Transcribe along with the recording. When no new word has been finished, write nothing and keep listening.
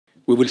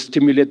we will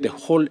stimulate the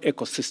whole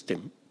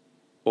ecosystem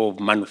of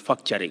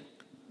manufacturing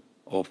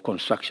of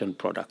construction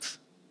products.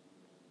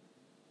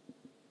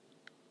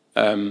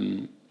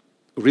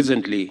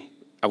 Recently,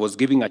 I was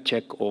giving a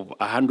check of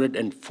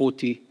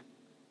 140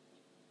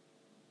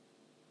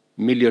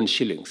 million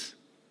shillings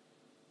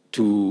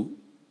to,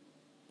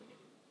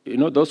 you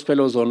know, those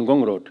fellows on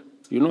Ngong Road.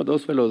 You know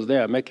those fellows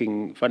there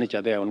making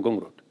furniture there on Ngong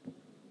Road.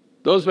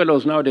 Those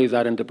fellows nowadays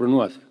are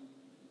entrepreneurs.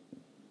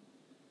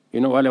 You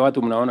know, wale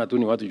watu mnaona tu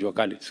ni watu jua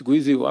kali. Siku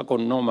hizi wako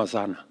noma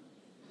sana.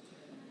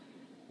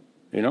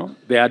 You know,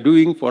 they are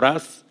doing for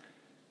us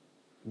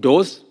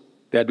doors,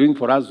 they are doing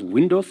for us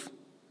windows.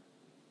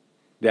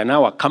 They are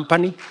now a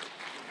company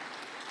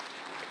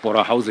for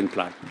a housing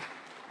plan.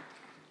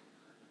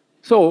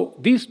 So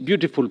this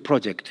beautiful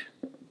project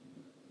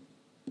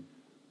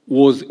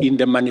was in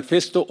the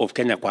manifesto of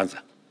Kenya Kwanza.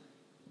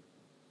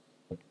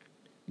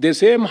 The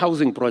same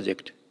housing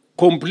project,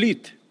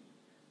 complete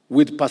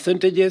with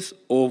percentages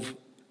of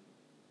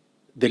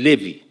the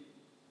levy,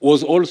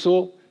 was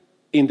also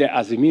in the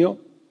Azimio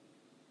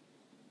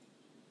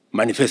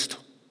manifesto.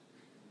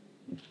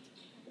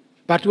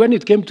 But when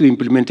it came to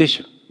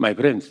implementation, my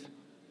friends,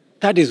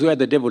 that is where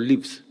the devil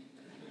lives.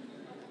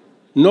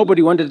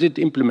 Nobody wanted it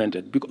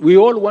implemented. Because we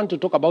all want to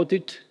talk about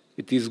it.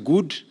 It is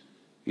good.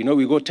 You know,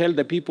 we go tell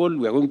the people,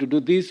 we are going to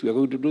do this, we are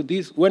going to do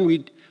this.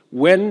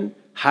 When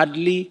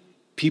hardly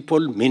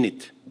people mean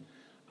it.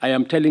 I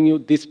am telling you,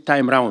 this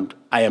time round,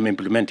 I am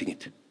implementing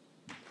it.